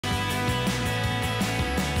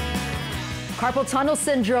Carpal tunnel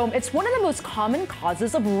syndrome, it's one of the most common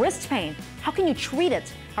causes of wrist pain. How can you treat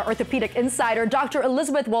it? Our Orthopedic Insider Dr.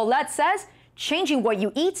 Elizabeth Ouellette says changing what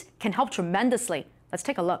you eat can help tremendously. Let's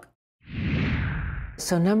take a look.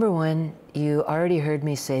 So number one, you already heard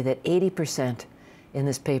me say that 80% in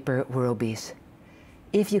this paper were obese.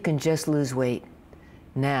 If you can just lose weight.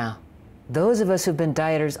 Now, those of us who've been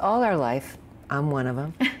dieters all our life, I'm one of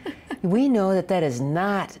them, we know that that is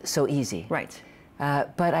not so easy. Right.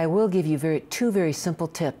 But I will give you two very simple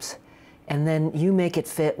tips, and then you make it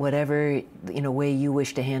fit whatever way you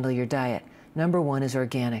wish to handle your diet. Number one is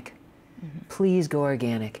organic. Please go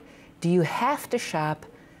organic. Do you have to shop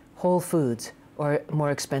Whole Foods or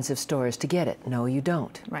more expensive stores to get it? No, you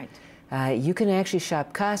don't. Right. You can actually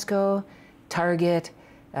shop Costco, Target,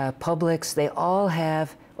 Publix. They all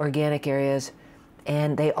have organic areas,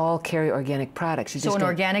 and they all carry organic products. So an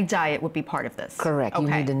organic diet would be part of this? Correct. Okay.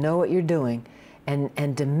 You need to know what you're doing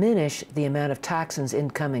and diminish the amount of toxins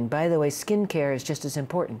incoming. By the way, skincare is just as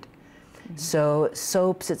important. So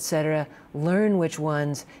soaps, etc., learn which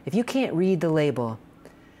ones. If you can't read the label,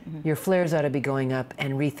 your flares ought to be going up,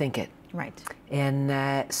 and rethink it. Right.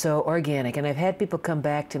 And so organic. And I've had people come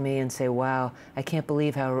back to me and say, wow, I can't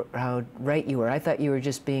believe how right you were. I thought you were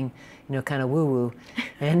just being, kind of woo-woo.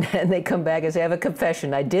 And they come back and say, I have a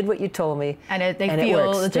confession. I did what you told me. And they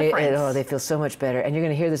feel the difference. They feel so much better. And you're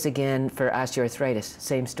going to hear this again for osteoarthritis.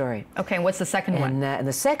 Same story. Okay, and what's the second one? And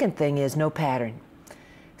the second thing is no pattern.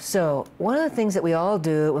 So one of the things that we all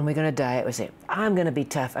do when we're going to diet, we say, I'm going to be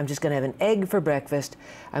tough. I'm just going to have an egg for breakfast.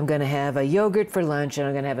 I'm going to have a yogurt for lunch, and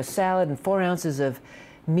I'm going to have a salad and 4 ounces of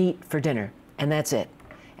meat for dinner. And that's it.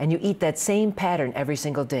 And you eat that same pattern every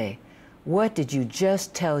single day. What did you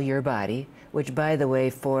just tell your body, which, by the way,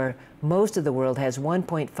 for most of the world has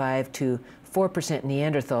 1.5 to 4%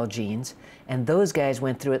 Neanderthal genes, and those guys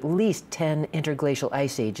went through at least 10 interglacial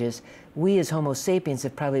ice ages. We as Homo sapiens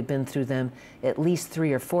have probably been through them at least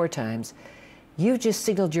 3 or 4 times. You've just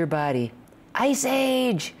signaled your body, ice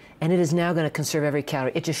age, and it is now going to conserve every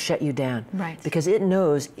calorie. It just shut you down. Right. Because it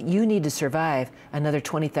knows you need to survive another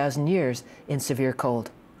 20,000 years in severe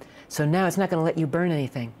cold. So now it's not going to let you burn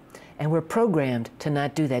anything. And we're programmed to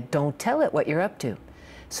not do that. Don't tell it what you're up to.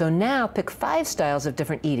 So now pick 5 styles of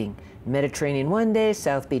different eating. Mediterranean one day,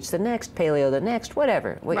 South Beach the next, Paleo the next,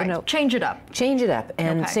 whatever. Right. Change it up. Change it up.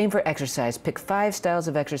 And same for exercise. Pick 5 styles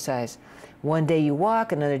of exercise. One day you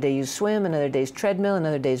walk, another day you swim, another day's treadmill,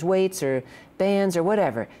 another day's weights or bands or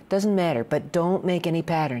whatever. Doesn't matter, but don't make any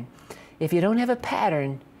pattern. If you don't have a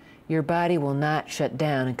pattern, your body will not shut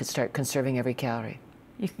down and could start conserving every calorie.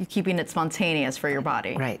 You're keeping it spontaneous for your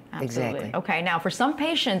body. Right, Absolutely. Exactly. Okay, now for some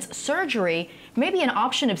patients, surgery may be an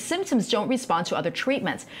option if symptoms don't respond to other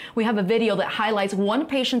treatments. We have a video that highlights one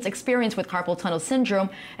patient's experience with carpal tunnel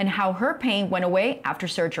syndrome and how her pain went away after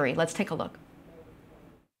surgery. Let's take a look.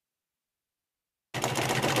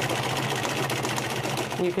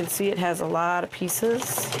 You can see it has a lot of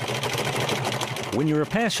pieces. When you're a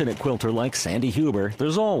passionate quilter like Sandy Huber,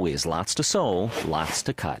 there's always lots to sew, lots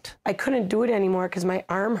to cut. I couldn't do it anymore because my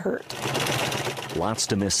arm hurt. Lots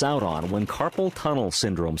to miss out on when carpal tunnel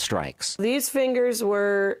syndrome strikes. These fingers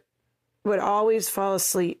would always fall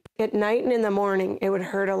asleep. At night and in the morning, it would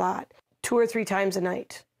hurt a lot. 2 or 3 times a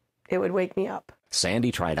night, it would wake me up.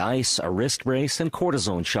 Sandy tried ice, a wrist brace, and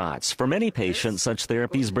cortisone shots. For many patients, such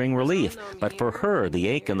therapies bring relief, but for her, the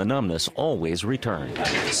ache and the numbness always return.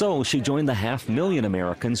 So she joined the 500,000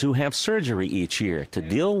 Americans who have surgery each year to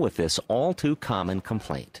deal with this all-too-common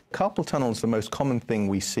complaint. Carpal tunnel is the most common thing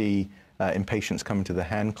we see in patients coming to the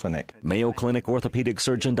hand clinic. Mayo Clinic orthopedic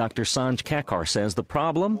surgeon Dr. Sanj Kakar says the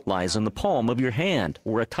problem lies in the palm of your hand,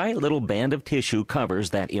 where a tight little band of tissue covers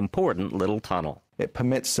that important little tunnel. It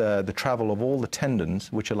permits the travel of all the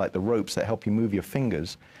tendons, which are like the ropes that help you move your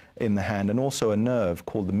fingers in the hand, and also a nerve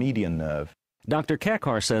called the median nerve. Dr.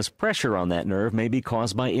 Kakar says pressure on that nerve may be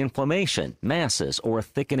caused by inflammation, masses, or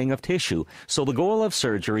thickening of tissue. So the goal of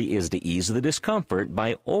surgery is to ease the discomfort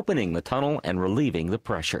by opening the tunnel and relieving the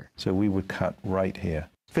pressure. So we would cut right here.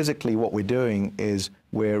 Physically, what we're doing is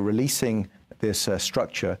we're releasing this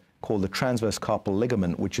structure called the transverse carpal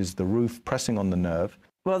ligament, which is the roof pressing on the nerve.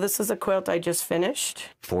 Well, this is a quilt I just finished.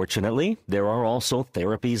 Fortunately, there are also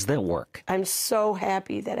therapies that work. I'm so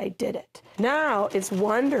happy that I did it. Now it's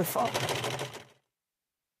wonderful.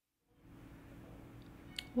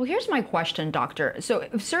 Well, here's my question, doctor. So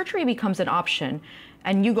if surgery becomes an option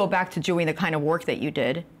and you go back to doing the kind of work that you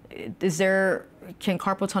did, can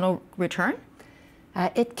carpal tunnel return?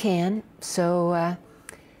 It can. So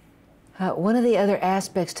one of the other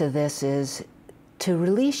aspects to this is to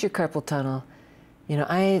release your carpal tunnel. You know,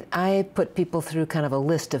 I put people through kind of a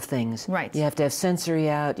list of things. Right. You have to have sensory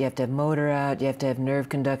out, you have to have motor out, you have to have nerve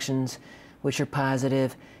conductions, which are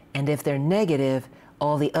positive, and if they're negative,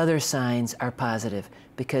 all the other signs are positive,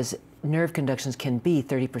 because nerve conductions can be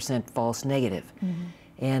 30% false negative.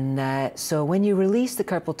 And so when you release the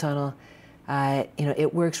carpal tunnel, you know,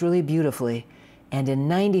 it works really beautifully. And in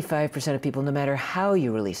 95% of people, no matter how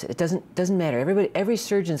you release it, it doesn't matter. Every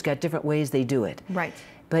surgeon's got different ways they do it. Right.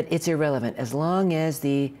 But it's irrelevant. As long as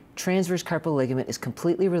the transverse carpal ligament is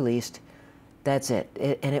completely released, that's it.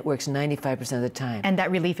 And it works 95% of the time. And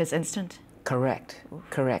that relief is instant? Correct.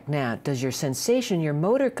 Correct. Now, does your sensation, your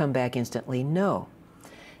motor come back instantly? No.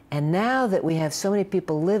 And now that we have so many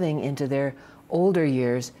people living into their older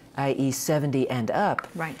years, i.e. 70 and up,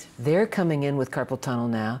 right, they're coming in with carpal tunnel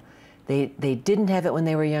now. They didn't have it when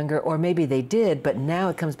they were younger, or maybe they did, but now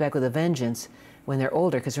it comes back with a vengeance when they're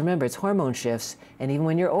older, because remember, it's hormone shifts, and even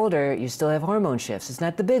when you're older, you still have hormone shifts. It's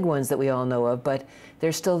not the big ones that we all know of, but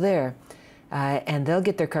they're still there. And they'll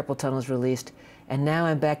get their carpal tunnels released, and now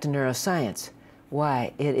I'm back to neuroscience.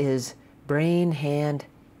 Why? It is brain-hand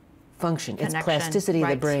function. Connection. It's plasticity of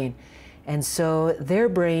the brain. And so their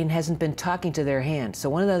brain hasn't been talking to their hand. So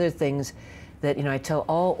one of the other things that, you know, I tell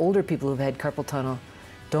all older people who've had carpal tunnel,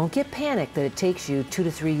 don't get panicked that it takes you 2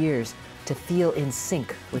 to 3 years to feel in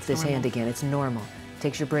sync with this hand again. It's normal. It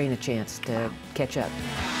takes your brain a chance to catch up.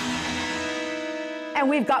 And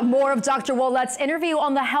we've got more of Dr. Ouellette's interview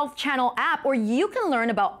on the Health Channel app, where you can learn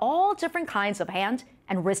about all different kinds of hand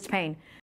and wrist pain.